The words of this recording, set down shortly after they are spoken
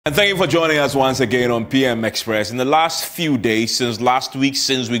And thank you for joining us once again on PM Express. In the last few days, since last week,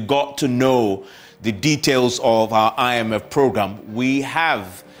 since we got to know the details of our IMF program, we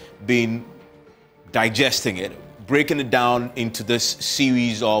have been digesting it, breaking it down into this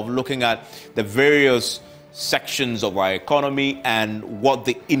series of looking at the various sections of our economy and what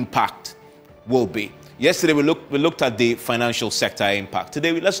the impact will be. Yesterday, we looked at the financial sector impact.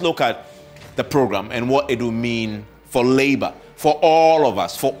 Today, let's look at the program and what it will mean for labor, for all of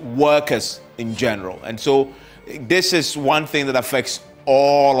us, for workers in general. And so this is one thing that affects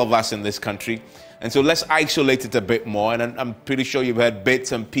all of us in this country. And so let's isolate it a bit more. And I'm pretty sure you've heard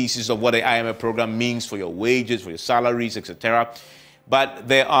bits and pieces of what the IMF program means for your wages, for your salaries, etc. But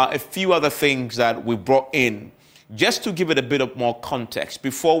there are a few other things that we brought in just to give it a bit of more context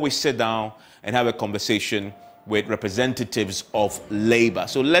before we sit down and have a conversation with representatives of labor.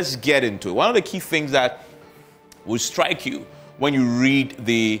 So let's get into it. One of the key things that will strike you when you read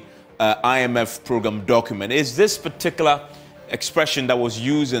the IMF program document is this particular expression that was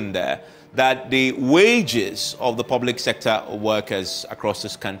used in there, that the wages of the public sector workers across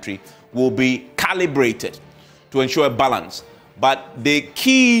this country will be calibrated to ensure a balance. But the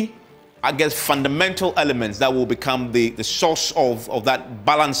key, I guess, fundamental elements that will become the source of that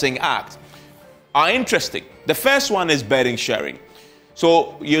balancing act are interesting. The first one is burden sharing.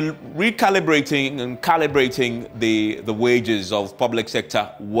 So you're recalibrating and calibrating the wages of public sector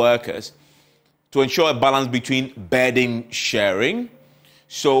workers to ensure a balance between burden sharing.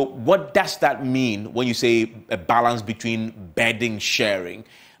 So what does that mean when you say a balance between burden sharing?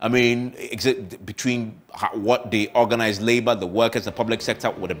 I mean, is it between what the organized labor, the workers, the public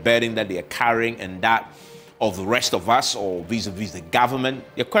sector, with the burden that they are carrying and that of the rest of us, or vis-a-vis the government?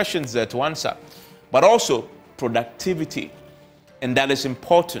 Your question's there to answer. But also productivity. And that is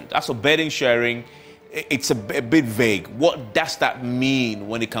important. As for burden sharing, it's a bit vague. What does that mean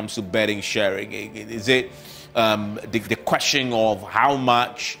when it comes to burden sharing? Is it the question of how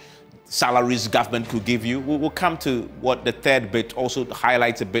much salaries government could give you? We'll come to what the third bit also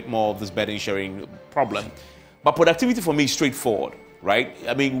highlights a bit more of this burden sharing problem. But productivity for me is straightforward, right?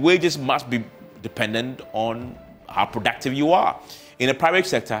 I mean, wages must be dependent on how productive you are. In the private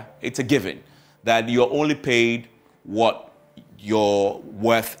sector, it's a given that you're only paid what your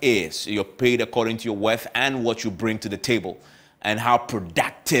worth is. You're paid according to your worth and what you bring to the table and how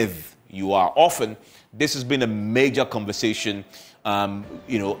productive you are. Often, this has been a major conversation,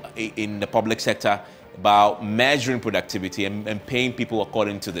 in the public sector about measuring productivity and paying people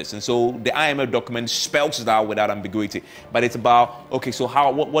according to this. And so the IMF document spells it out without ambiguity. But it's about, okay, so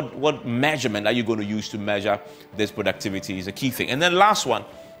what measurement are you going to use to measure this productivity is a key thing. And then last one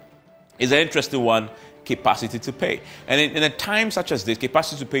is an interesting one, capacity to pay. And in a time such as this,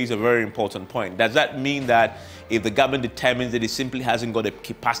 capacity to pay is a very important point. Does that mean that if the government determines that it simply hasn't got a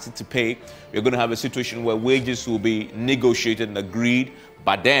capacity to pay, we're going to have a situation where wages will be negotiated and agreed,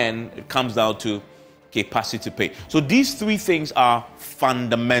 but then it comes down to capacity to pay? So these three things are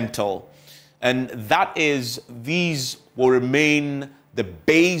fundamental. And that is, these will remain the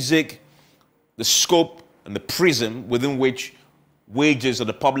basic, the scope and the prism within which wages of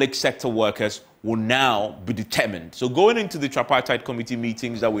the public sector workers will now be determined. So going into the tripartite committee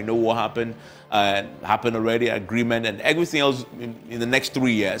meetings that we know will happen already, agreement and everything else in the next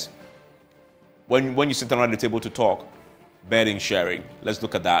 3 years, when you sit around the table to talk, burden sharing, let's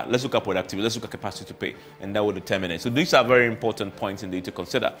look at that. Let's look at productivity. Let's look at capacity to pay, and that will determine it. So these are very important points indeed to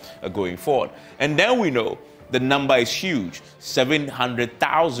consider going forward. And then we know the number is huge,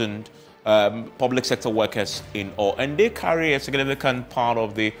 700,000 public sector workers in all, and they carry a significant part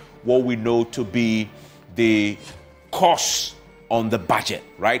of what we know to be the costs on the budget,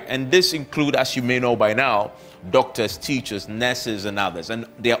 right? And this includes, as you may know by now, doctors, teachers, nurses, and others, and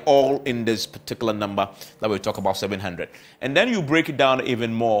they're all in this particular number that we talk about, 700. And then you break it down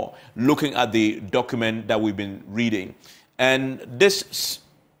even more, looking at the document that we've been reading, and this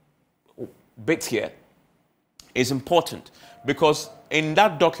bit here is important because in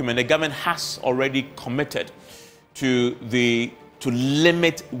that document, the government has already committed to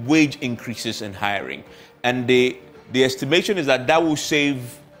limit wage increases in hiring. And the estimation is that will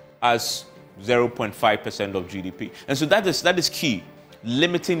save us 0.5% of GDP. And so that is key,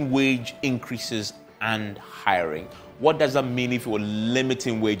 limiting wage increases and hiring. What does that mean if you're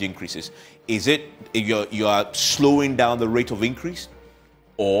limiting wage increases? Is it you are slowing down the rate of increase?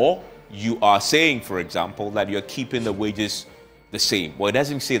 Or you are saying, for example, that you're keeping the wages the same? Well, it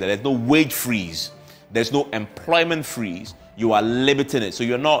doesn't say that. There's no wage freeze. There's no employment freeze. You are limiting it. So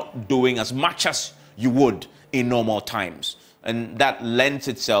you're not doing as much as you would in normal times. And that lends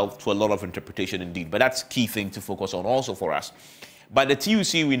itself to a lot of interpretation indeed. But that's a key thing to focus on also for us. But the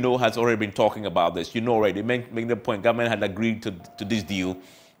TUC, we know, has already been talking about this. You know already, making the point, government had agreed to this deal,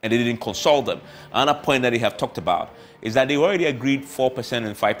 and they didn't consult them. Another point that they have talked about is that they already agreed 4%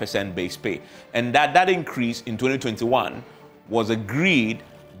 and 5% base pay. And that increase in 2021 was agreed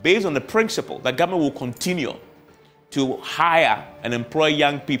based on the principle that government will continue to hire and employ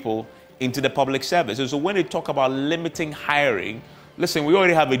young people into the public service. And so when they talk about limiting hiring, listen, we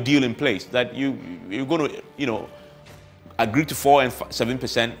already have a deal in place that you're going to, agree to 4 and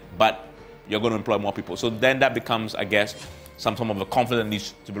 7%, but you're going to employ more people. So then that becomes, I guess, some of the conflict that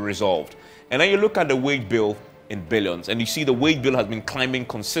needs to be resolved. And then you look at the wage bill in billions, and you see the wage bill has been climbing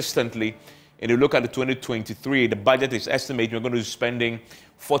consistently. And you look at the 2023, the budget is estimating we're going to be spending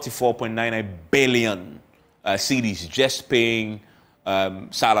 44.99 billion cedis just paying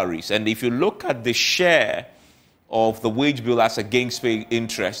salaries. And if you look at the share of the wage bill as against pay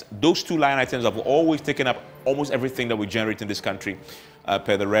interest, those two line items have always taken up almost everything that we generate in this country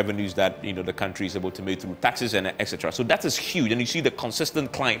per the revenues that the country is able to make through taxes and etc. So that is huge, and you see the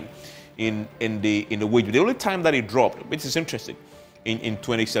consistent climb in the wage bill. The only time that it dropped, which is interesting, in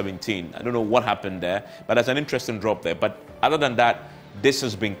 2017. I don't know what happened there, but there's an interesting drop there. But other than that, this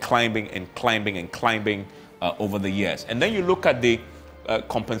has been climbing and climbing and climbing over the years. And then you look at the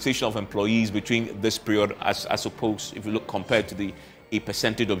compensation of employees between this period, as opposed, if you look compared to a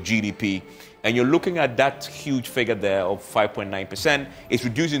percentage of GDP, and you're looking at that huge figure there of 5.9%. It's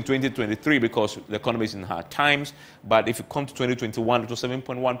reduced in 2023 because the economy is in hard times, but if you come to 2021, it was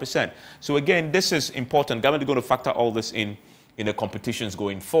 7.1%. So again, this is important. Government is going to factor all this in the competitions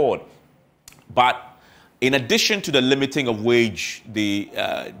going forward. But in addition to the limiting of wage, the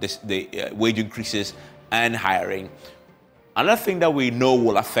wage increases and hiring, another thing that we know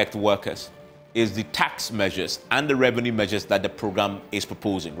will affect workers is the tax measures and the revenue measures that the program is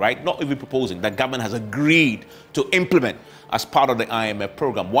proposing, right? Not even proposing, that government has agreed to implement as part of the IMF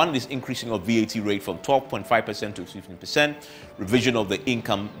program. One is increasing of VAT rate from 12.5% to 15%, revision of the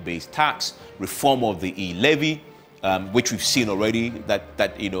income-based tax, reform of the e-levy, which we've seen already, that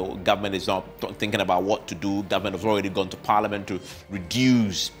government is not thinking about what to do. Government has already gone to parliament to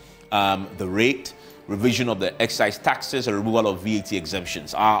reduce the rate. Revision of the excise taxes and removal of VAT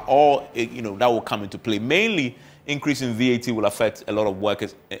exemptions are all, that will come into play. Mainly, increase in VAT will affect a lot of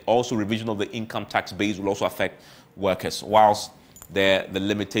workers. Also, revision of the income tax base will also affect workers, whilst the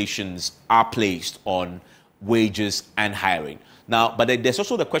limitations are placed on wages and hiring. Now, but there's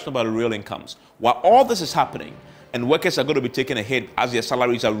also the question about real incomes. While all this is happening, and workers are going to be taking a hit as their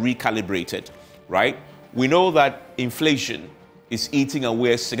salaries are recalibrated, right? We know that inflation is eating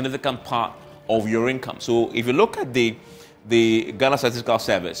away a significant part of your income. So if you look at the Ghana Statistical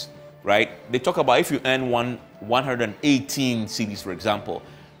Service, right, they talk about if you earn 118 cedis, for example,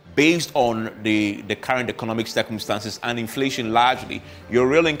 based on the current economic circumstances and inflation largely, your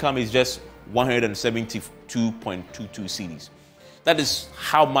real income is just 172.22 cedis. That is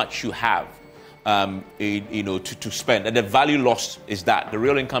how much you have to spend. And the value lost is that. The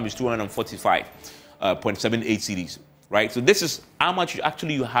real income is 245.78 cedis, right? So this is how much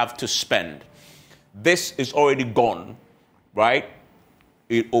you have to spend. This is already gone, right,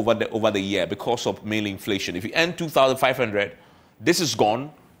 over the year because of mainly inflation. If you earn 2,500, this is gone.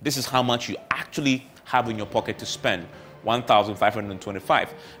 This is how much you actually have in your pocket to spend,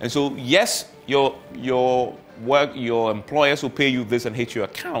 1,525. And so, yes, your employers will pay you this and hit your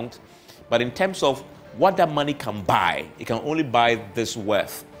account, but in terms of what that money can buy, it can only buy this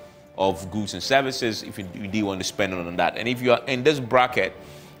worth of goods and services if you do want to spend on that. And if you are in this bracket,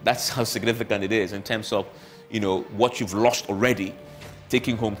 that's how significant it is in terms of, what you've lost already,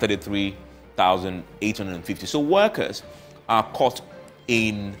 taking home 33,850. So workers are caught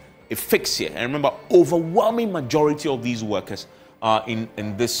in a fix here. And remember, overwhelming majority of these workers are in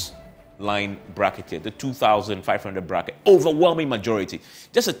this line bracket here, the 2,500 bracket. Overwhelming majority.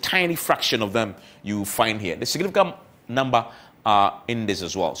 Just a tiny fraction of them you find here. The significant number are in this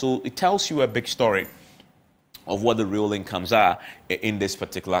as well. So it tells you a big story of what the real incomes are in this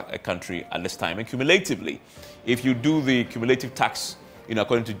particular country at this time. And cumulatively, if you do the cumulative tax,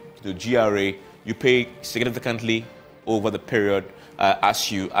 according to the GRA, you pay significantly over the period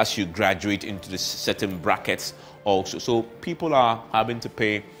as you graduate into the certain brackets also. So people are having to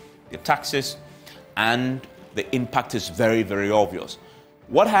pay the taxes, and the impact is very, very obvious.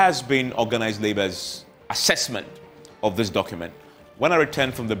 What has been organized labor's assessment of this document? When I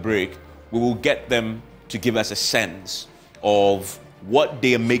return from the break, we will get them to give us a sense of what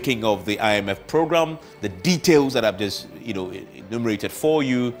they are making of the IMF program, the details that I've just enumerated for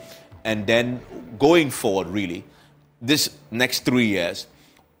you, and then going forward, really, this next 3 years,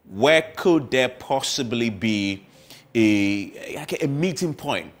 where could there possibly be a meeting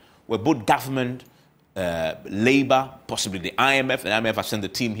point where both government, Labour, possibly the IMF, and IMF has sent the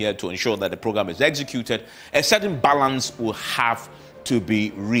team here to ensure that the program is executed. A certain balance will have to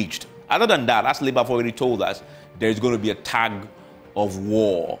be reached. Other than that, as Labour have already told us, there's going to be a tug of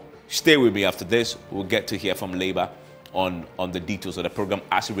war. Stay with me after this. We'll get to hear from Labour on the details of the program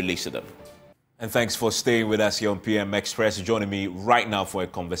as it relates to them. And thanks for staying with us here on PM Express. Joining me right now for a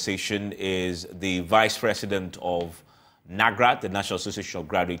conversation is the Vice President of NAGRAT, the National Association of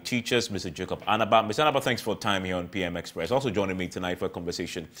Graduate Teachers, Mr. Jacob Anaba. Mr. Anaba, thanks for time here on PM Express. Also joining me tonight for a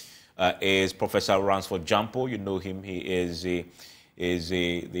conversation is Professor Ransford Jampo. You know him. He is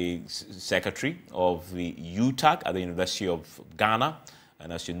the Secretary of the UTAG at the University of Ghana.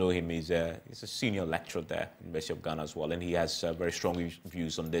 And as you know him, he's a senior lecturer there at the University of Ghana as well. And he has very strong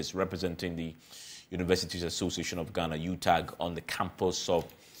views on this, representing the Universities Association of Ghana, UTAG, on the campus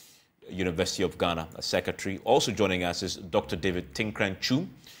of University of Ghana, as secretary. Also joining us is Dr. David Tinkran-Chum.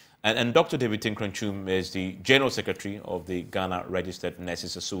 And Dr. David Tinkran-Chum is the General Secretary of the Ghana Registered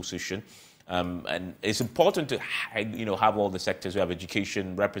Nurses Association. And it's important to have all the sectors. We have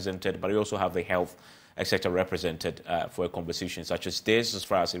education represented, but we also have the health sector represented for a conversation such as this, as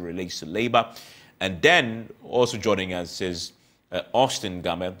far as it relates to Labour. And then also joining us is Austin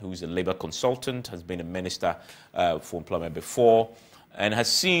Game, who is a Labour consultant, has been a minister for employment before, and has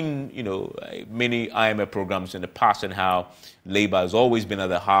seen, many IMF programs in the past and how Labour has always been at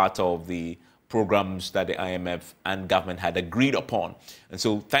the heart of the programs that the IMF and government had agreed upon. And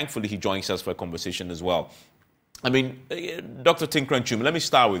so thankfully he joins us for a conversation as well. I mean, Dr. Tinkran-Chum, let me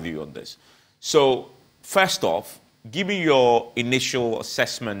start with you on this. So first off, give me your initial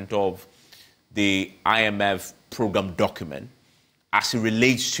assessment of the IMF program document as it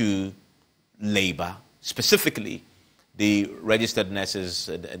relates to Labour, specifically the Registered Nurses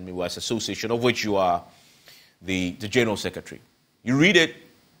and Midwives Association, of which you are the General Secretary. You read it,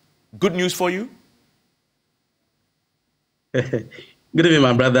 good news for you? Good evening,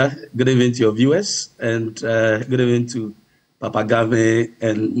 my brother. Good evening to your viewers, and good evening to Papa Gave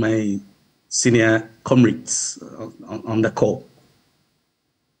and my senior comrades on the call.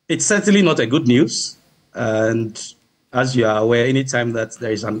 It's certainly not a good news, and as you are aware, anytime that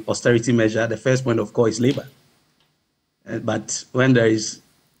there is an austerity measure, the first point of call is Labour. But when there is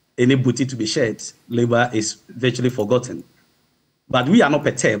any booty to be shed, Labour is virtually forgotten. But we are not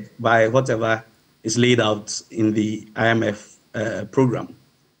perturbed by whatever is laid out in the IMF program.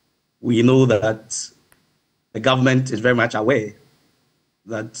 We know that the government is very much aware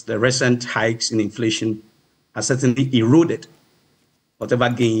that the recent hikes in inflation have certainly eroded whatever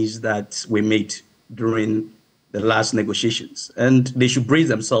gains that were made during the last negotiations. And they should brace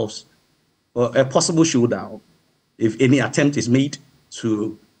themselves for a possible showdown if any attempt is made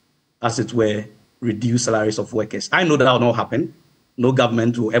to, as it were, reduce salaries of workers. I know that will not happen. No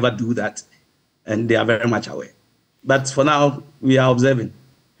government will ever do that, and they are very much aware. But for now, we are observing.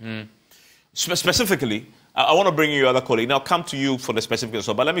 Specifically, I want to bring you other colleague. Now, come to you for the specifics.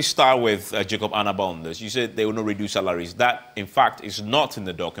 But let me start with Jacob Anaba on this. You said they will not reduce salaries. That, in fact, is not in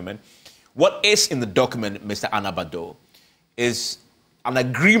the document. What is in the document, Mr. Anaba, though, is an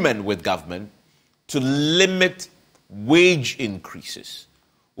agreement with government to limit wage increases.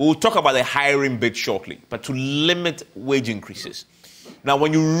 We'll talk about the hiring bit shortly, but to limit wage increases. Now,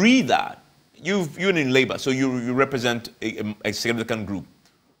 when you read that, you're in Labour, so you represent a significant group.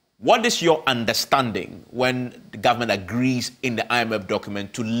 What is your understanding when the government agrees in the IMF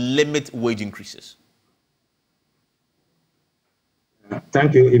document to limit wage increases?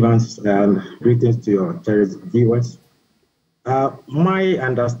 Thank you, Evans. Greetings to your cherished viewers. My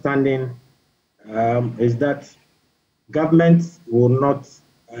understanding is that government will not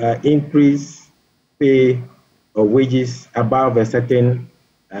increase pay or wages above a certain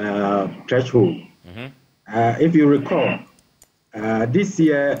threshold. If you recall, this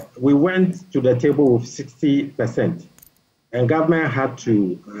year we went to the table with 60%, and government had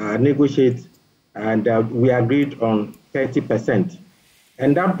to negotiate, and we agreed on 30%.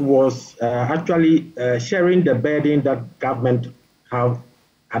 And that was actually sharing the burden that government have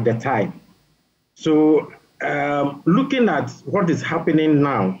at the time. So looking at what is happening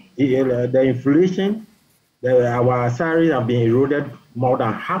now, the inflation, our salaries have been eroded more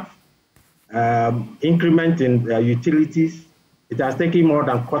than half. Increment in utilities, it has taken more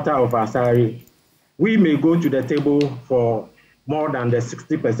than a quarter of our salary. We may go to the table for more than the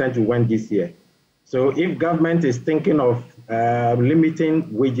 60% we went this year. So if government is thinking of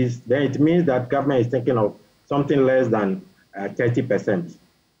limiting wages, then it means that government is thinking of something less than 30%.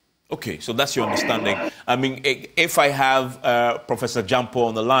 Okay, so that's your understanding. I mean, if I have Professor Jampo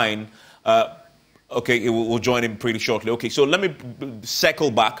on the line, Okay, we'll join him pretty shortly. Okay, so let me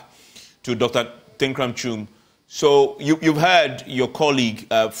circle back to Dr. Tinkram Chum. So you've heard your colleague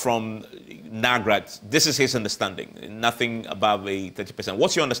from NAGRAT. This is his understanding, nothing above a 30%.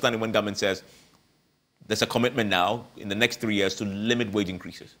 What's your understanding when government says there's a commitment now in the next 3 years to limit wage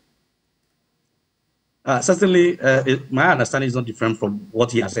increases? Certainly, my understanding is not different from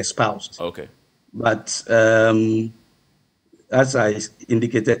what he has espoused. Okay. But as I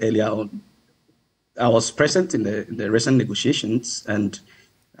indicated earlier on, I was present in the recent negotiations, and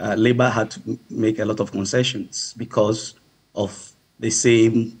Labour had to make a lot of concessions because of the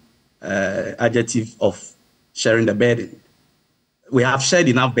same adjective of sharing the burden. We have shared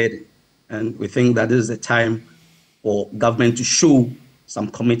enough burden, and we think that this is a time for government to show some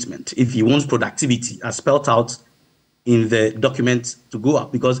commitment if he wants productivity, as spelled out in the document, to go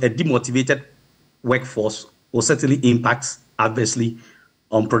up, because a demotivated workforce will certainly impact adversely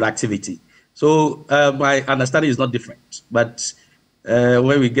on productivity. So my understanding is not different, but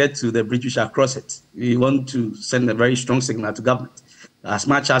when we get to the bridge, we shall cross it. We want to send a very strong signal to government. As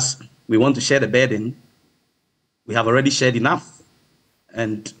much as we want to share the burden, we have already shared enough,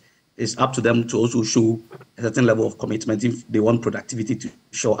 and it's up to them to also show a certain level of commitment if they want productivity to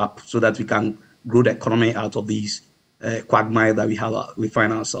show up, so that we can grow the economy out of these quagmire that we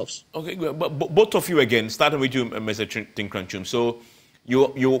find ourselves. Okay, but both of you again, starting with you, Mr. Tinkram Chum. So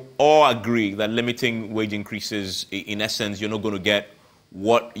you all agree that limiting wage increases, in essence, you're not going to get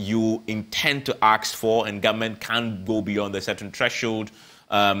what you intend to ask for, and government can't go beyond a certain threshold.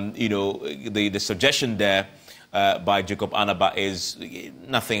 The suggestion there by Jacob Anaba is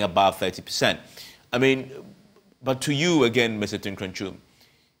nothing above 30%. I mean, but to you again, Mr. Tinkram Chum,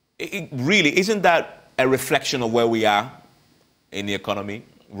 really, isn't that a reflection of where we are in the economy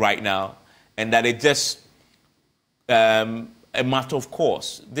right now, and that it's just a matter of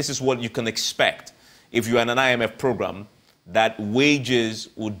course? This is what you can expect if you're in an IMF program, that wages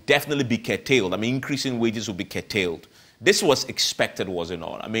will definitely be curtailed. I mean, increasing wages will be curtailed. This was expected, was it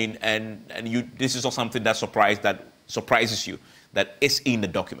not? I mean, and this is not something that surprises you, that is in the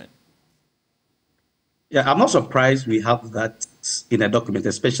document. Yeah, I'm not surprised we have that in a document,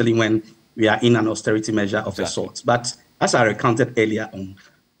 especially when we are in an austerity measure of the sort. But as I recounted earlier on,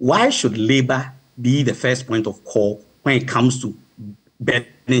 why should Labour be the first point of call when it comes to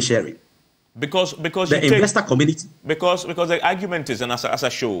burden sharing? Because the investor community. Because the argument is, and as I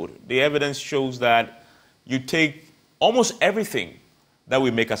showed, the evidence shows that you take almost everything that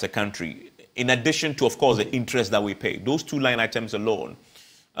we make as a country, in addition to, of course, the interest that we pay. Those two line items alone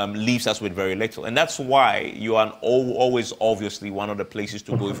leaves us with very little. And that's why you are always obviously one of the places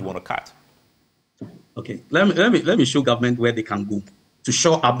to go if you want to cut. Okay, let me show government where they can go to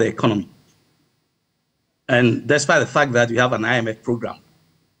shore up the economy. And despite the fact that we have an IMF program,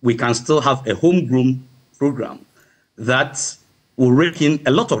 we can still have a homegrown program that will rake in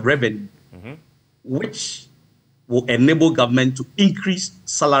a lot of revenue, which will enable government to increase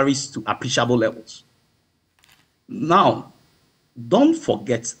salaries to appreciable levels. Now, don't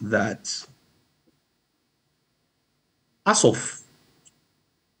forget that as of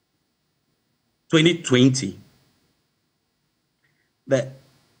 2020, the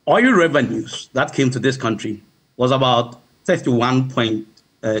oil revenues that came to this country was about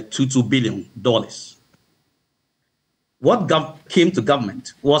 $31.22 billion. What came to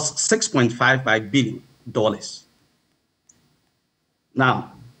government was $6.55 billion.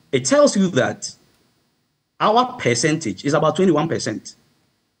 Now, it tells you that our percentage is about 21%.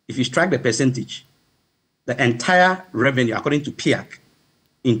 If you strike the percentage, the entire revenue, according to PIAC,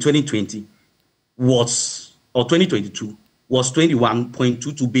 in 2020 was, or 2022, was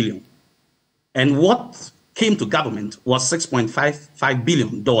 $21.22 billion. And what came to government was $6.55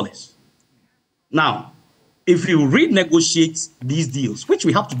 billion. Now, if you renegotiate these deals, which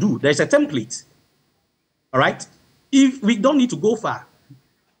we have to do, there's a template, all right? If we don't need to go far,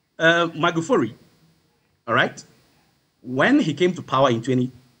 Magufuli, all right, when he came to power in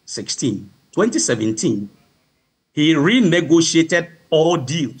 2017, he renegotiated all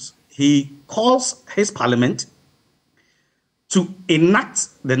deals. He calls his parliament to enact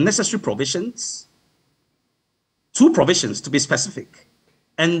the necessary provisions, 2 provisions to be specific,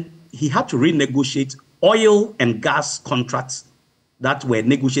 and he had to renegotiate oil and gas contracts that were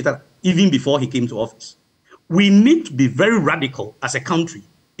negotiated even before he came to office. We need to be very radical as a country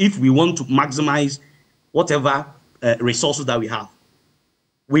if we want to maximize whatever resources that we have.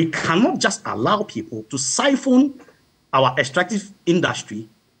 We cannot just allow people to siphon our extractive industry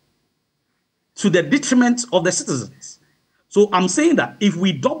to the detriment of the citizens. So I'm saying that if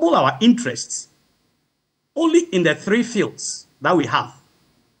we double our interests only in the 3 fields that we have,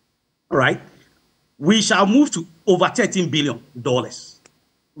 all right, we shall move to over $13 billion.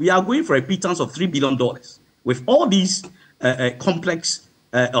 We are going for a pittance of $3 billion with all these complex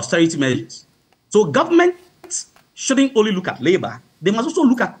austerity measures. So government shouldn't only look at labor, they must also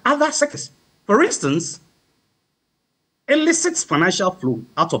look at other sectors. For instance, illicit financial flow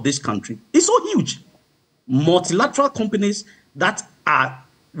out of this country is so huge. Multilateral companies that are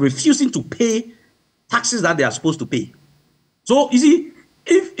refusing to pay taxes that they are supposed to pay. So you see,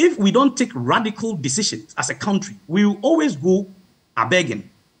 if we don't take radical decisions as a country, we will always go a-begging.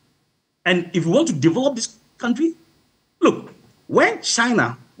 And if we want to develop this country, look, when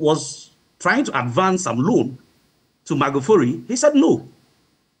China was trying to advance some loan to Magufuli, he said no.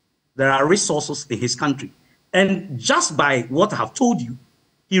 There are resources in his country. And just by what I have told you,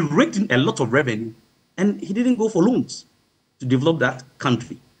 he raked in a lot of revenue and he didn't go for loans to develop that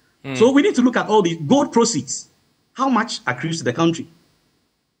country. So we need to look at all the gold proceeds. How much accrues to the country?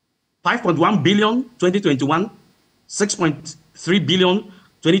 5.1 billion 2021, 6.3 billion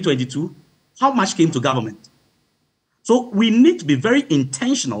 2022. How much came to government? So we need to be very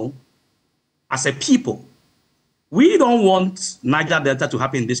intentional as a people. We don't want Niger Delta to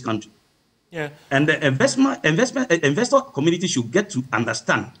happen in this country. Yeah. And the investor community should get to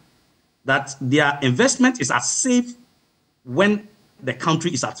understand that their investment is as safe when the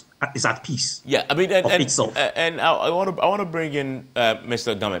country is at peace. Yeah, I mean, itself. And I want to bring in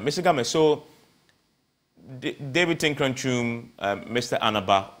Mr. Game. Mr. Game, so David Tinkranchum, Mr.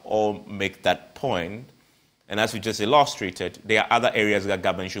 Anaba all make that point, and as we just illustrated, there are other areas that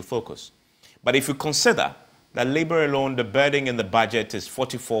government should focus. But if you consider that labor alone, the burden in the budget is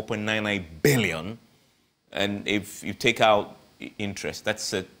 44.99 billion, and if you take out interest,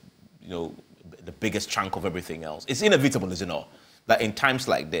 that's the biggest chunk of everything else. It's inevitable, is it not, that in times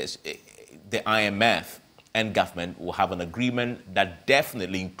like this, the IMF and government will have an agreement that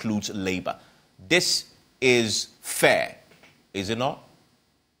definitely includes labor. This is fair, is it not?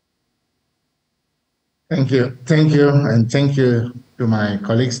 Thank you, and thank you to my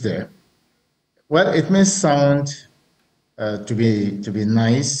colleagues there. Well, it may sound to be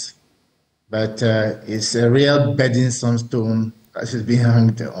nice, but it's a real burdensome stone that is being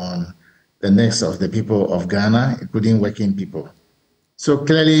hung on the necks of the people of Ghana, including working people. So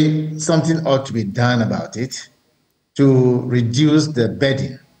clearly, something ought to be done about it to reduce the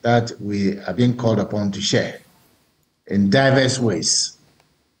burden that we are being called upon to share in diverse ways.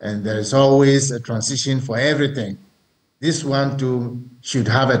 And there is always a transition for everything. This one too should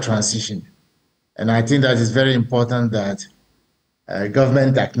have a transition. And I think that is very important that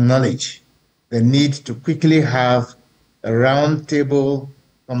government acknowledge the need to quickly have a roundtable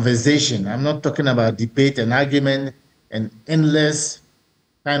conversation. I'm not talking about debate and argument and endless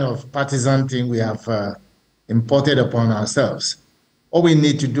kind of partisan thing we have imported upon ourselves. All we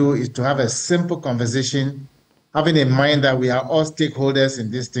need to do is to have a simple conversation, having in mind that we are all stakeholders in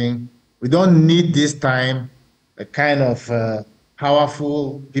this thing. We don't need this time a kind of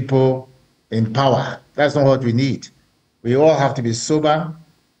powerful people in power. That's not what we need. We all have to be sober,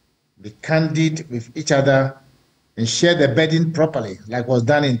 be candid with each other, and share the burden properly, like was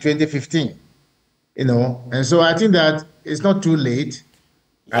done in 2015. And so I think that it's not too late.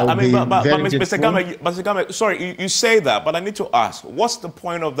 Mr. Game, sorry, you say that, but I need to ask, what's the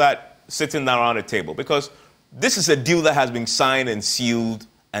point of that sitting down around the table? Because this is a deal that has been signed and sealed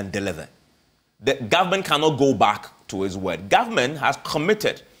and delivered. The government cannot go back to its word. Government has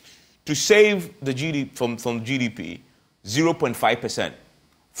committed to save the GDP from GDP 0.5%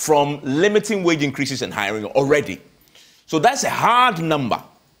 from limiting wage increases and hiring already. So that's a hard number.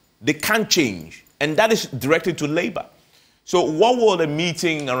 They can't change. And that is directed to labor. So what will the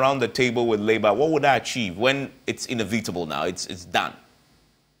meeting around the table with labor, what would that achieve when it's inevitable now, it's done?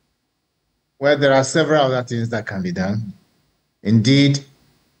 Well, there are several other things that can be done. Indeed,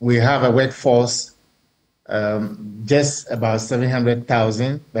 we have a workforce just about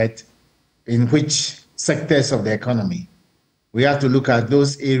 700,000, but in which sectors of the economy? We have to look at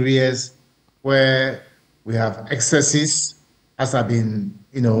those areas where we have excesses, as have been,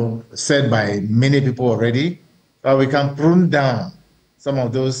 said by many people already. But we can prune down some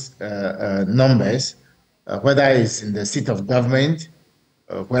of those numbers, whether it's in the seat of government,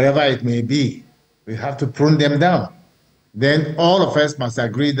 wherever it may be. We have to prune them down. Then all of us must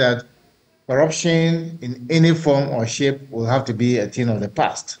agree that corruption in any form or shape will have to be a thing of the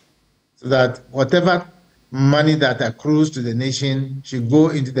past. So that whatever money that accrues to the nation should go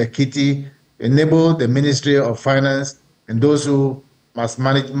into the kitty, enable the Ministry of Finance and those who must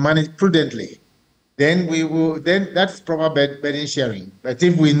manage prudently. Then that's proper burden sharing. But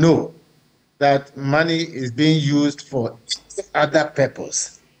if we know that money is being used for other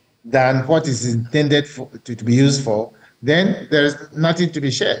purpose, than what is intended to be used for, then there's nothing to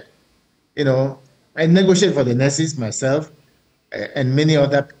be shared. You know, I negotiate for the nurses myself and many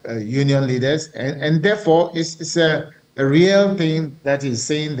other union leaders, and therefore it's a real thing that is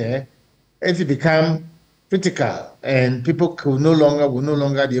saying there. If it become critical and people will no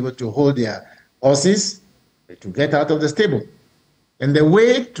longer be able to hold their horses, to get out of the stable. And the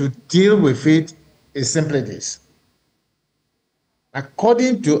way to deal with it is simply this.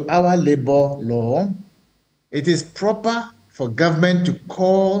 According to our labor law, it is proper for government to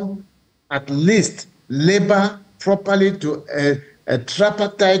call at least labor properly to a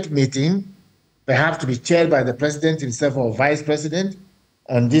tripartite meeting, perhaps to be chaired by the president himself or vice president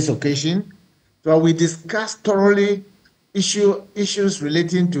on this occasion, so we discuss thoroughly issues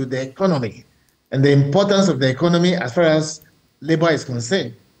relating to the economy and the importance of the economy as far as labor is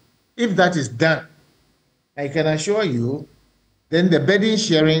concerned. If that is done, I can assure you, then the burden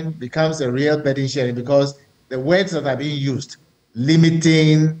sharing becomes a real burden sharing, because the words that are being used,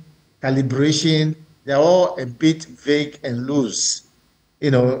 limiting, calibration, they're all a bit vague and loose,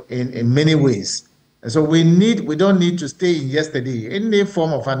 you know, in many ways. And so we don't need to stay in yesterday. Any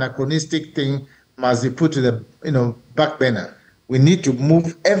form of anachronistic thing must be put to the back burner. We need to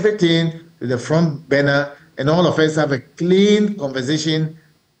move everything to the front burner, and all of us have a clean conversation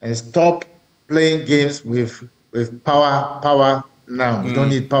and stop playing games with power now. We don't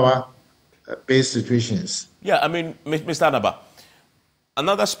need power-based situations. Yeah, I mean, Mr. Anaba,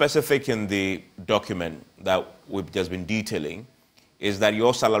 another specific in the document that we've just been detailing is that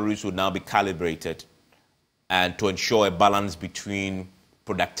your salaries would now be calibrated and to ensure a balance between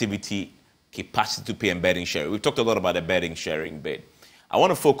productivity, capacity to pay, and burden sharing. We've talked a lot about the burden sharing bit. I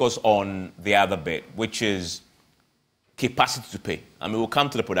want to focus on the other bit, which is capacity to pay. I mean, we'll come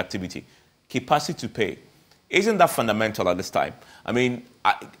to the productivity. Capacity to pay. Isn't that fundamental at this time? I mean,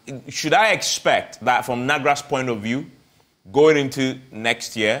 should I expect that from NAGRA's point of view, going into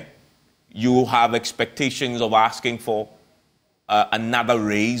next year, you have expectations of asking for another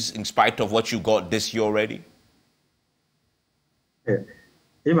raise in spite of what you got this year already?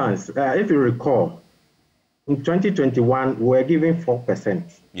 Evans, if you recall, in 2021, we were giving 4%.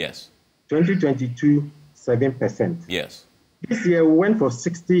 Yes. 2022, 7%. Yes. This year, we went for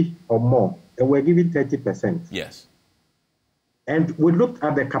 60 or more, and we're giving 30%. Yes. And we looked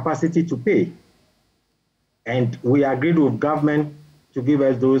at the capacity to pay, and we agreed with government to give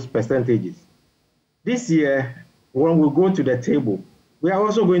us those percentages. This year, when we go to the table, we are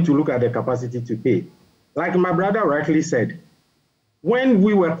also going to look at the capacity to pay. Like my brother rightly said, when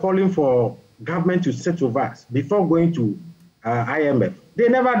we were calling for government to sit with us before going to IMF, they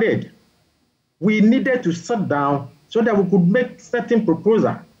never did. We needed to sit down so that we could make certain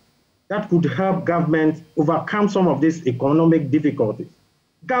proposals that could help government overcome some of these economic difficulties.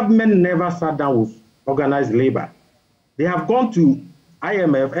 Government never sat down with organized labor. They have gone to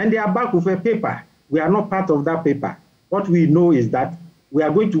IMF and they are back with a paper. We are not part of that paper. What we know is that we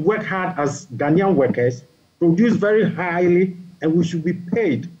are going to work hard as Ghanaian workers, produce very highly, and we should be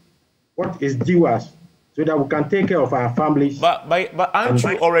paid what is due us so that we can take care of our families. But aren't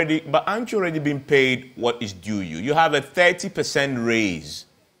you already being paid what is due you? You have a 30% raise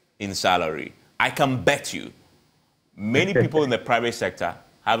in salary. I can bet you many people in the private sector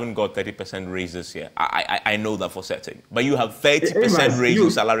haven't got 30% raise this year. I know that for certain. But you have 30% raise in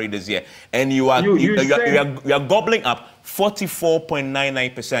salary this year, and you are gobbling up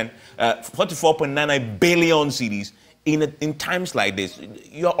 44.99%, 44.99 billion cedis in times like this.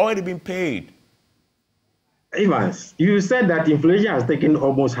 You are already being paid. Evans, you said that inflation has taken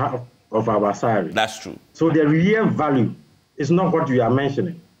almost half of our salary. That's true. So the real value is not what you are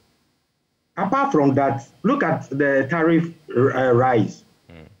mentioning. Apart from that, look at the tariff rise.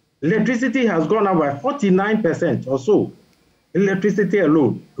 Electricity has gone up by 49% or so. Electricity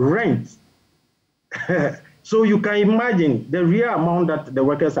alone, rent. So you can imagine the real amount that the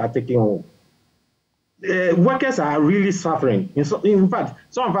workers are taking home. Workers are really suffering. In fact,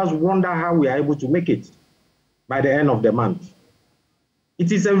 some of us wonder how we are able to make it by the end of the month.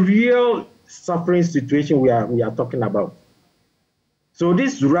 It is a real suffering situation we are talking about. So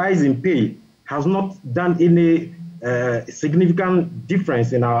this rise in pay has not done any significant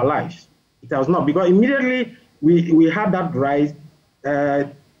difference in our lives. It has not, because immediately we had that rise.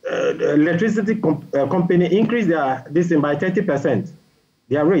 Electricity company increased this thing by 30%,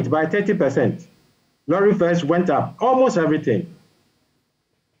 their rate by 30%. Lorry fares went up, almost everything.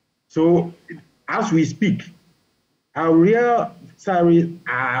 So as we speak, our real salaries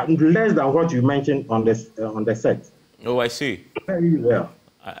are less than what you mentioned on the set. Oh, I see. Very well.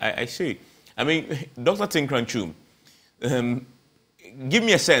 I see. I mean, Dr. Tinkranchum, give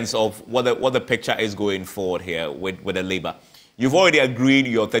me a sense of what the picture is going forward here with the Labour. You've already agreed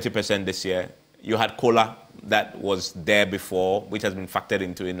your 30% this year. You had COLA that was there before, which has been factored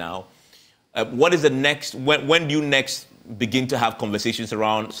into it now. What is the next? When do you next begin to have conversations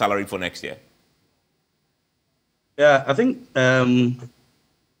around salary for next year? Yeah, I think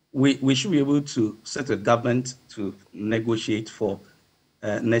we should be able to set a government to negotiate for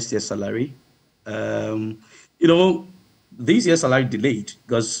next year's salary. This year's salary delayed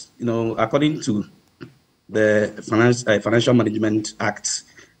because, according to the Financial Management Act,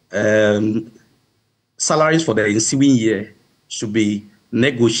 salaries for the ensuing year should be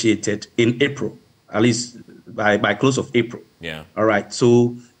negotiated in April, at least by close of April. Yeah. All right.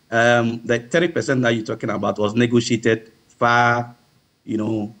 So the 30% that you're talking about was negotiated far,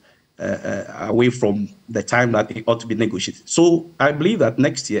 away from the time that it ought to be negotiated. So I believe that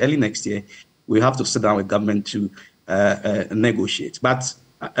early next year, we have to sit down with government to negotiate. But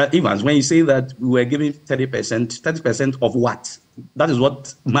Evans, when you say that we were giving 30% of what? That is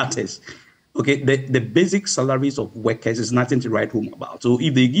what matters. Okay, the basic salaries of workers is nothing to write home about. So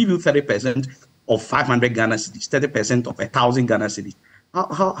if they give you 30% of 500 Ghana cedis, 30% of 1,000 Ghana cedis,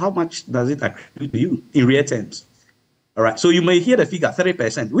 how much does it accrue to you in real terms? All right, so you may hear the figure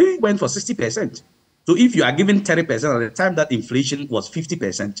 30%. We went for 60%. So if you are given 30% at the time that inflation was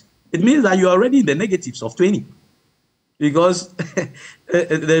 50%, it means that you are already in the negatives of 20, because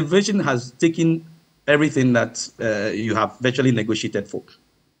the inflation has taken everything that you have virtually negotiated for.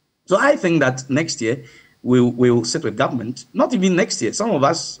 So I think that next year we will sit with government. Not even next year. Some of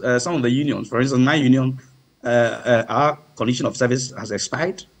us, some of the unions, for instance, my union, our condition of service has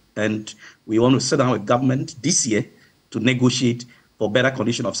expired, and we want to sit down with government this year to negotiate for better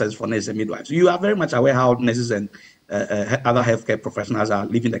condition of service for nurses and midwives. You are very much aware how nurses and other healthcare professionals are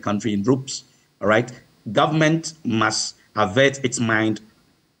leaving the country in groups. All right, government must avert its mind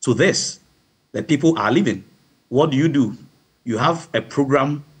to this. The people are leaving. What do? You have a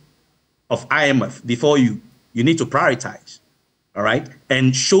program of IMF before you. You need to prioritize, all right,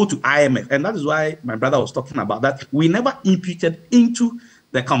 and show to IMF. And that is why my brother was talking about that. We never imputed into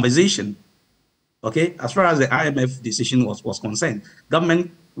the conversation, okay, as far as the IMF decision was concerned.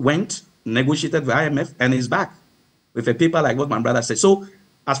 Government went, negotiated with IMF, and is back with a paper like what my brother said. So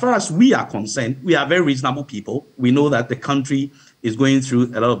as far as we are concerned, we are very reasonable people. We know that the country is going through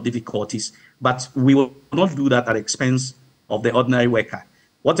a lot of difficulties, but we will not do that at the expense of the ordinary worker.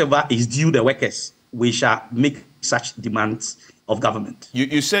 Whatever is due the workers, we shall make such demands of government.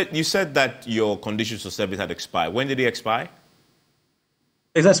 You said that your conditions of service had expired. When did they expire?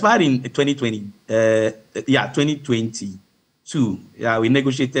 It expired in 2020. 2022. Yeah, we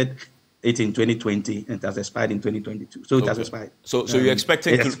negotiated it in 2020, and it has expired in 2022. So it has expired. So you're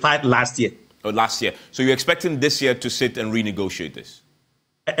expecting it expired last year. Oh, last year. So you're expecting this year to sit and renegotiate this?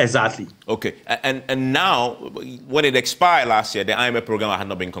 Exactly. Okay. And now, when it expired last year, the IMF program had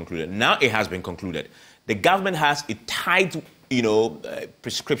not been concluded. Now it has been concluded. The government has a tight,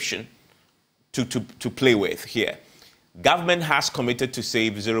 prescription to play with here. Government has committed to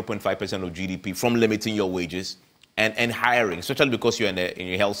save 0.5% of GDP from limiting your wages and hiring, especially because you're in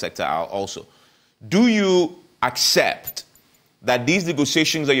your health sector also. Do you accept that these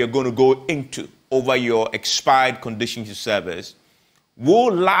negotiations that you're going to go into over your expired conditions of service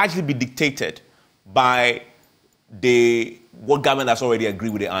will largely be dictated by what government has already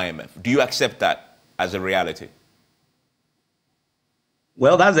agreed with the IMF? Do you accept that as a reality?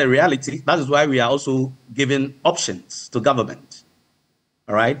 Well, that's a reality. That is why we are also giving options to government.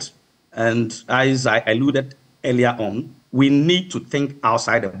 All right? And as I alluded earlier on, we need to think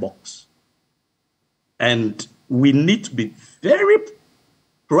outside the box. And we need to be very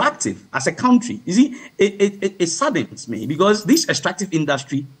proactive as a country. You see, it saddens me because this extractive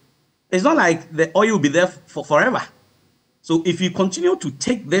industry, it's not like the oil will be there for forever. So if you continue to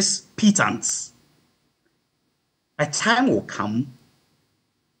take this pittance, a time will come,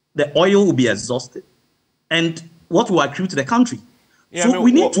 the oil will be exhausted, and what will accrue to the country? Yeah, so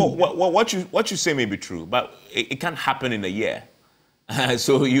we need to. What you say may be true, but it can't happen in a year.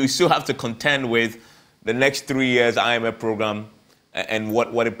 So you still have to contend with the next 3 years IMF program and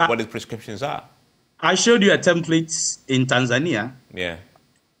what its prescriptions are. I showed you a template in Tanzania,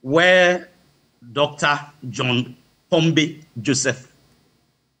 where Dr. John Pombe Joseph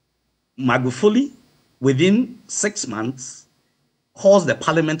Magufuli, within 6 months, caused the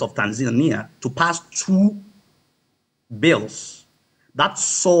Parliament of Tanzania to pass 2 bills that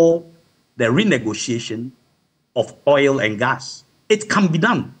saw the renegotiation of oil and gas. It can be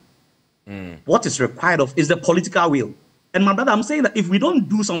done. What is required of is the political will. And my brother, I'm saying that if we don't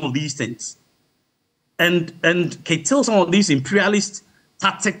do some of these things, and curtail some of these imperialist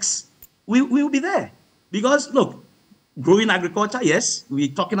tactics, we will be there. Because look, growing agriculture, yes, we're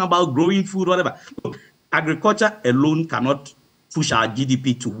talking about growing food, whatever. Look, agriculture alone cannot push our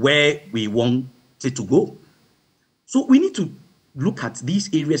GDP to where we want it to go. So we need to look at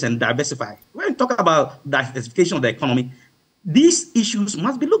these areas and diversify. When we talk about diversification of the economy, these issues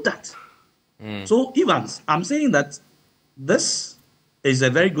must be looked at. So, Evans, I'm saying that this is a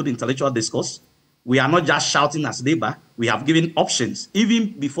very good intellectual discourse. We are not just shouting as Labour. We have given options.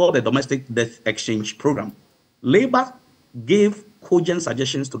 Even before the domestic debt exchange program, Labour gave cogent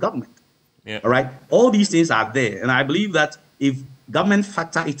suggestions to government. Yeah. All right? All these things are there. And I believe that if government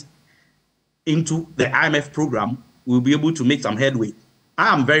factor it into the IMF program, we'll be able to make some headway.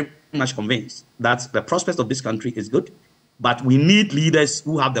 I am very much convinced that the prospect of this country is good, but we need leaders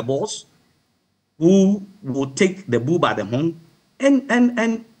who have the balls, who will take the bull by the horn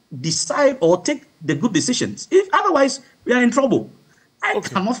and decide or take the good decisions. If otherwise, we are in trouble. I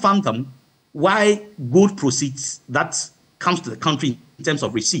cannot fathom why gold proceeds that comes to the country in terms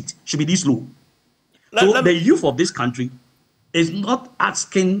of receipt should be this low. So the youth of this country is not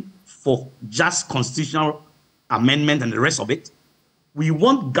asking for just constitutional amendment and the rest of it. We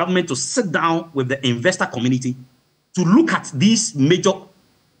want government to sit down with the investor community to look at these major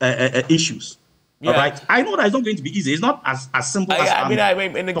issues. Yeah. All right. I know that it's not going to be easy. It's not as simple as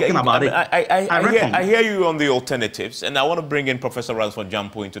talking about it. I hear you on the alternatives, and I want to bring in Professor Ransford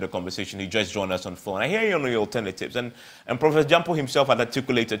Jampo into the conversation. He just joined us on phone. I hear you on the alternatives, and Professor Jampo himself had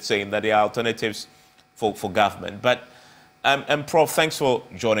articulated saying that there are alternatives for government. But and Prof, thanks for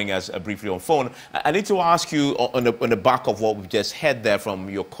joining us briefly on phone. I need to ask you on the back of what we've just heard there from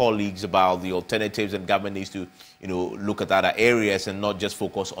your colleagues about the alternatives, and government needs to look at other areas and not just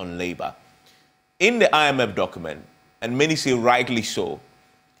focus on labor. In the IMF document, and many say rightly so,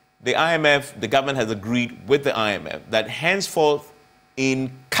 the government has agreed with the IMF that henceforth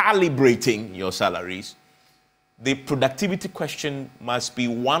in calibrating your salaries, the productivity question must be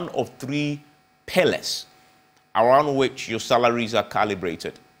one of 3 pillars around which your salaries are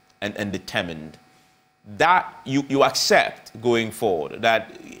calibrated and determined. That you accept going forward,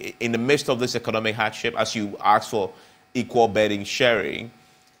 that in the midst of this economic hardship, as you ask for equal burden sharing,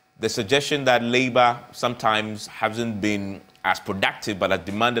 the suggestion that labor sometimes hasn't been as productive but has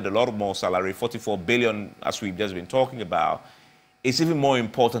demanded a lot more salary, 44 billion, as we've just been talking about, is even more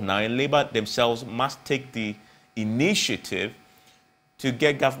important now. And labor themselves must take the initiative to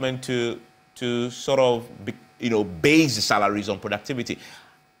get government to sort of, base the salaries on productivity.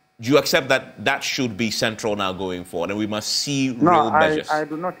 Do you accept that that should be central now going forward, and we must see real measures? No, I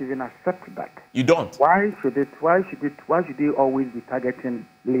do not even accept that. You don't? Why should they always be targeting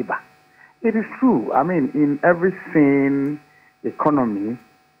labor? It is true. I mean, in every sane economy,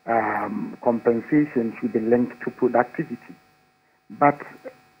 compensation should be linked to productivity. But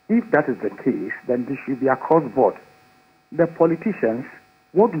if that is the case, then this should be across board. The politicians,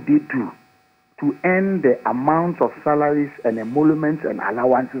 what do they do to earn the amount of salaries and emoluments and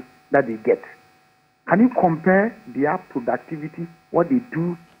allowances that they get? Can you compare their productivity, what they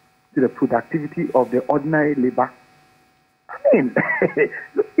do, to the productivity of the ordinary labor? I mean,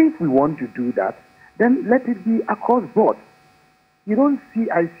 if we want to do that, then let it be across board.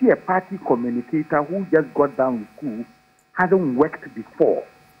 I see a party communicator who just got down in school, hasn't worked before,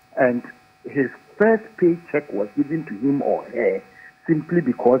 and his first paycheck was given to him or her simply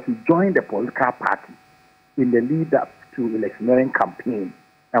because he joined the political party in the lead up to electioneering campaign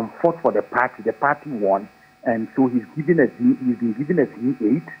and fought for the party. The party won, and so he's been given a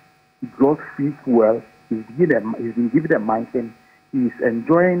C8. He grows free fuel. He's been given a mansion. He's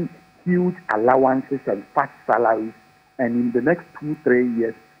enjoying huge allowances and fat salaries. And in the next 2-3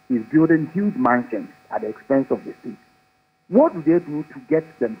 years, he's building huge mansions at the expense of the state. What do they do to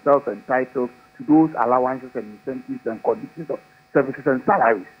get themselves entitled to those allowances and incentives and conditions of services and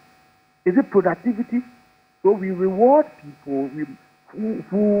salaries? Is it productivity? So we reward people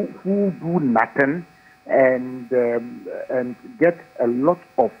who do nothing and get a lot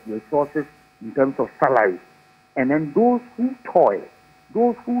of resources in terms of salaries. And then those who toil,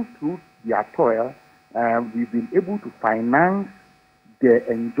 those who through their toil, we've been able to finance the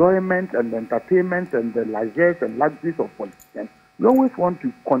enjoyment and the entertainment and the leisures and luxuries of politicians. We always want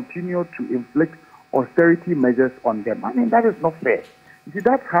to continue to inflict austerity measures on them. I mean, that is not fair. You see,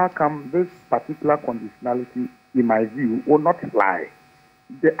 that's how come this particular conditionality, in my view, will not fly.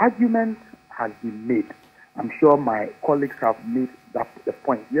 The argument has been made. I'm sure my colleagues have made the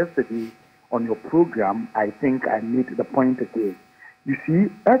point. Yesterday on your program, I think I made the point again. You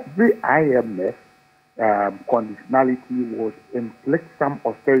see, every IMF conditionality was inflict some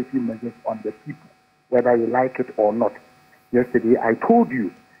austerity measures on the people. whether you like it or not. Yesterday, I told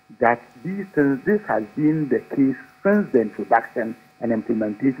you that this has been the case since the introduction and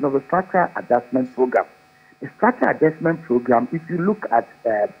implementation of the Structural Adjustment Program. The Structural Adjustment Program, if you look at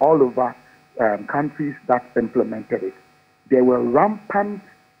all over countries that implemented it, there were rampant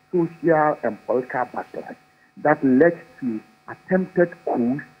social and political backlash that led to attempted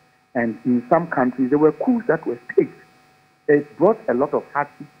coups, and in some countries there were coups that were staged. It brought a lot of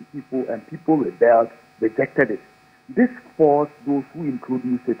hardship to people, and people rebelled, rejected it. This forced those who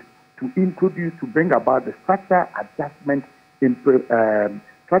introduced it to bring about the Structural Adjustment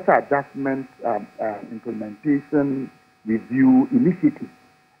Implementation Review Initiative.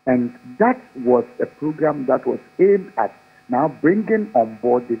 And that was a program that was aimed at now bringing on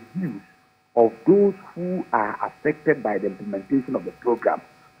board the views of those who are affected by the implementation of the program,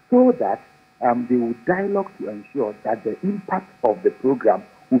 so that they will dialogue to ensure that the impact of the program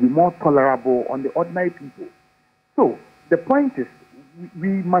will be more tolerable on the ordinary people. So the point is,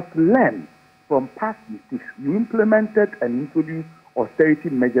 we must learn from past mistakes. You implemented and introduced austerity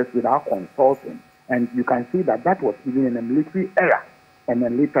measures without consulting, and you can see that that was even in a military era. And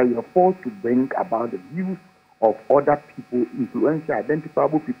then later you are forced to bring about the views of other people, influential,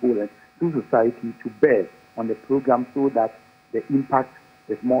 identifiable people in society to bear on the program, so that the impact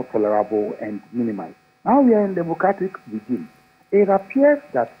is more tolerable and minimized. Now we are in democratic regime. It appears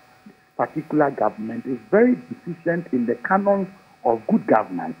that this particular government is very deficient in the canons of good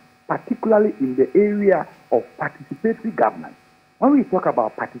governance, particularly in the area of participatory governance. When we talk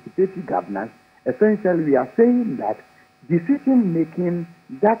about participatory governance, essentially we are saying that decision-making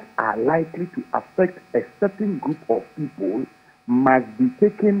that are likely to affect a certain group of people must be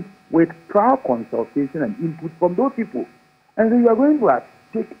taken with prior consultation and input from those people. And so you are going to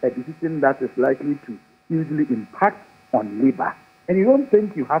take a decision that is likely to hugely impact on labor, and you don't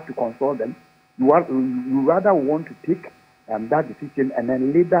think you have to consult them. You rather want to take that decision, and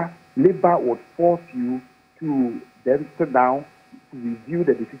then labor would force you to then sit down to review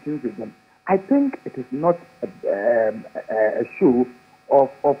the decisions with them. I think it is not a show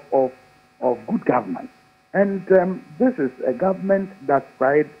of good governance. And this is a government that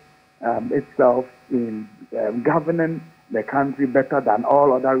prides itself in governing the country better than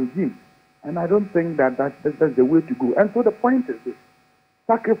all other regimes. And I don't think that that's the way to go. And so the point is this: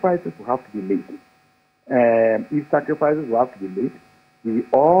 sacrifices will have to be made. If sacrifices will have to be made, we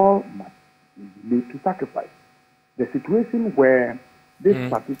all must be made to sacrifice. The situation where this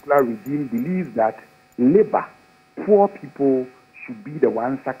particular regime believes that labor, poor people, should be the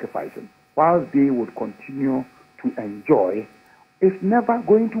ones sacrificing, while they would continue to enjoy, is never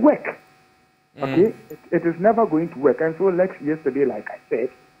going to work. Okay? It is never going to work. And so, like yesterday, like I said,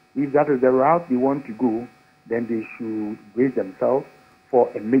 if that is the route they want to go, then they should brace themselves for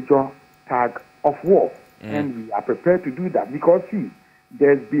a major tug of war. And we are prepared to do that, because, see,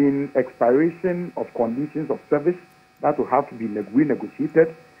 there's been expiration of conditions of service that will have to be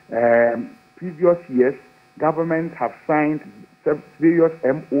renegotiated. Previous years, governments have signed various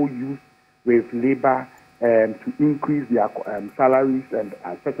MOUs with labor to increase their salaries and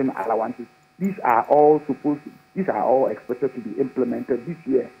certain allowances. These are all expected to be implemented this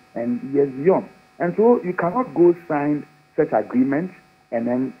year and years beyond. And so you cannot go sign such agreements and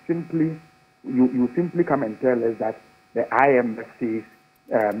then simply come and tell us that the IMF says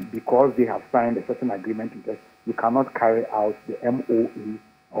because they have signed a certain agreement with us, you cannot carry out the MOE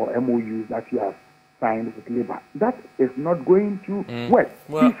or MOUs that you have signed with labor. That is not going to work.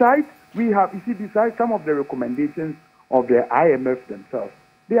 Well, besides some of the recommendations of the IMF themselves,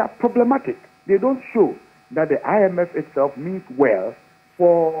 they are problematic. They don't show that the IMF itself means well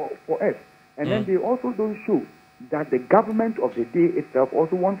for us. And then they also don't show that the government of the day itself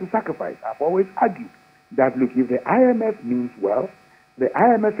also wants to sacrifice. I've always argued that, look, if the IMF means well, the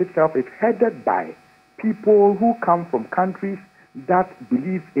IMF itself is headed by people who come from countries that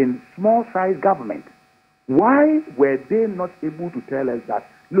believe in small-sized government. Why were they not able to tell us that,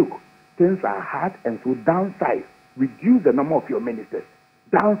 look, things are hard, and so downsize, reduce the number of your ministers,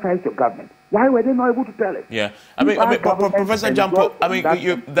 downsize your government? Why were they not able to tell us? Yeah, Professor Jampo,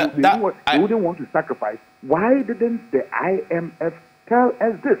 they wouldn't want to sacrifice. Why didn't the IMF tell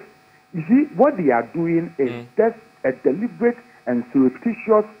us this? You see, what they are doing is just a deliberate and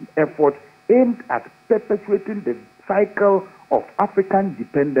surreptitious effort aimed at perpetuating the cycle of African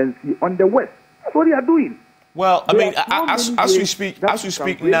dependency on the West. That's what they are doing. Well, I mean, as we speak now,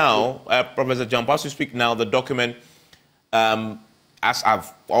 Professor Jampo, as we speak now, the document, as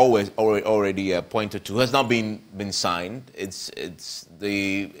I've already pointed to, has not been signed. It's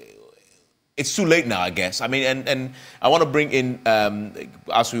too late now, I guess. I mean, and I want to bring in,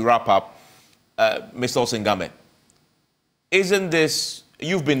 as we wrap up, Mr. Osingame, isn't this,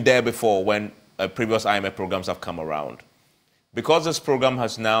 you've been there before when previous IMF programs have come around. Because this program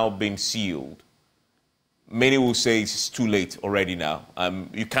has now been sealed, many will say it's too late already now.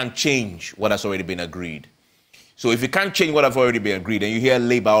 You can't change what has already been agreed. So if you can't change what has already been agreed, and you hear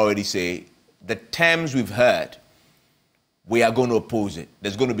Labour already say, the terms we've heard, we are going to oppose it.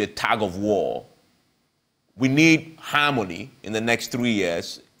 There's going to be a tug of war. We need harmony in the next 3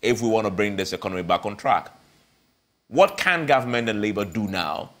 years if we want to bring this economy back on track. What can government and Labour do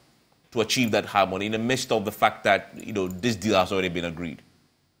now to achieve that harmony in the midst of the fact that, you know, this deal has already been agreed?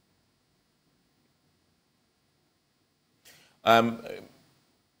 I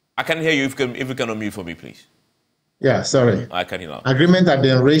can hear you. If you can unmute for me, please. Yeah, sorry. I can hear now. Agreement have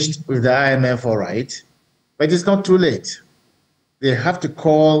been reached with the IMF, all right, but it's not too late. They have to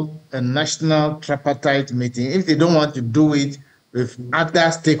call a national tripartite meeting if they don't want to do it with other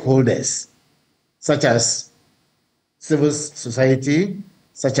stakeholders, such as civil society,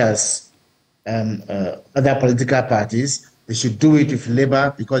 such as other political parties. They should do it with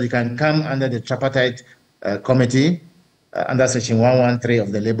Labour because it can come under the tripartite committee under Section 113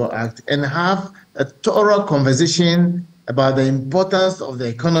 of the Labour Act and have a thorough conversation about the importance of the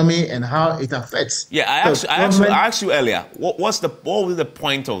economy and how it affects. Yeah, I asked you earlier, what was the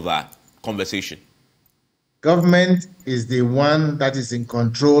point of that conversation? Government is the one that is in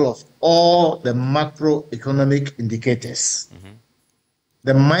control of all the macroeconomic indicators. Mm-hmm.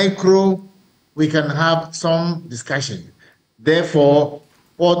 The micro, we can have some discussion. Therefore,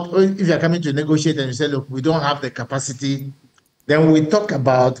 if you're coming to negotiate and you say, look, we don't have the capacity, then we talk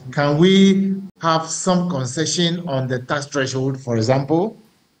about, can we have some concession on the tax threshold, for example?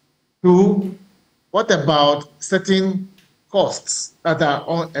 Two, what about certain costs that are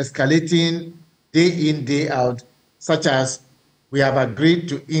escalating day in, day out, such as we have agreed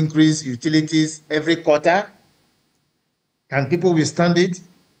to increase utilities every quarter? Can people withstand it?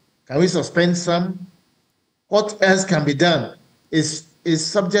 Can we suspend some? What else can be done is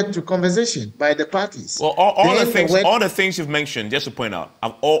subject to conversation by the parties. Well, all the things you've mentioned, just to point out,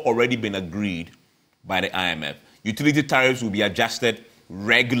 have all already been agreed by the IMF. Utility tariffs will be adjusted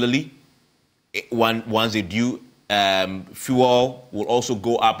regularly once they due. Fuel will also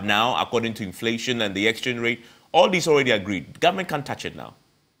go up now according to inflation and the exchange rate. All these already agreed. The government can't touch it now.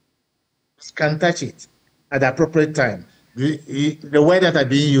 Can touch it at the appropriate time. The word that are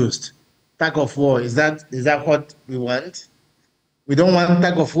being used, tug of war, is that what we want? We don't want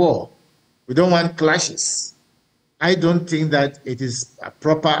tug of war. We don't want clashes. I don't think that it is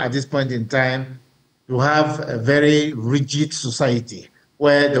proper at this point in time to have a very rigid society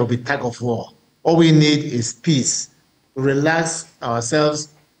where there will be tug of war. All we need is peace, to relax ourselves,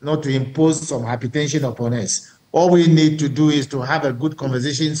 not to impose some hypertension upon us. All we need to do is to have a good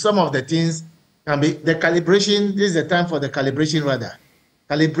conversation. Some of the things can be the calibration. This is the time for the calibration, rather.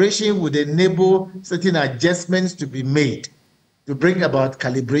 Calibration would enable certain adjustments to be made to bring about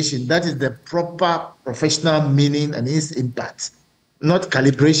calibration. That is the proper professional meaning and its impact, not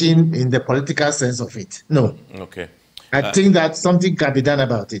calibration in the political sense of it. No. Okay. I think that something can be done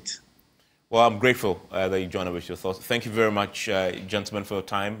about it. Well, I'm grateful that you joined us with your thoughts. Thank you very much, gentlemen, for your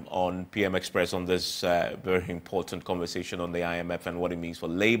time on PM Express on this very important conversation on the IMF and what it means for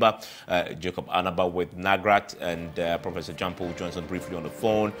Labour. Jacob Anaba with Nagrat and Professor Jampo, who joins us briefly on the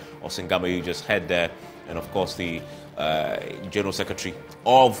phone. Osingame, you just heard there, and of course the General Secretary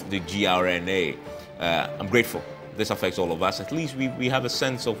of the GRNA. I'm grateful. This affects all of us. At least we have a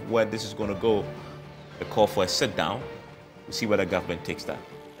sense of where this is going to go. A call for a sit down. We'll see where the government takes that.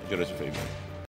 Enjoy the rest of your evening.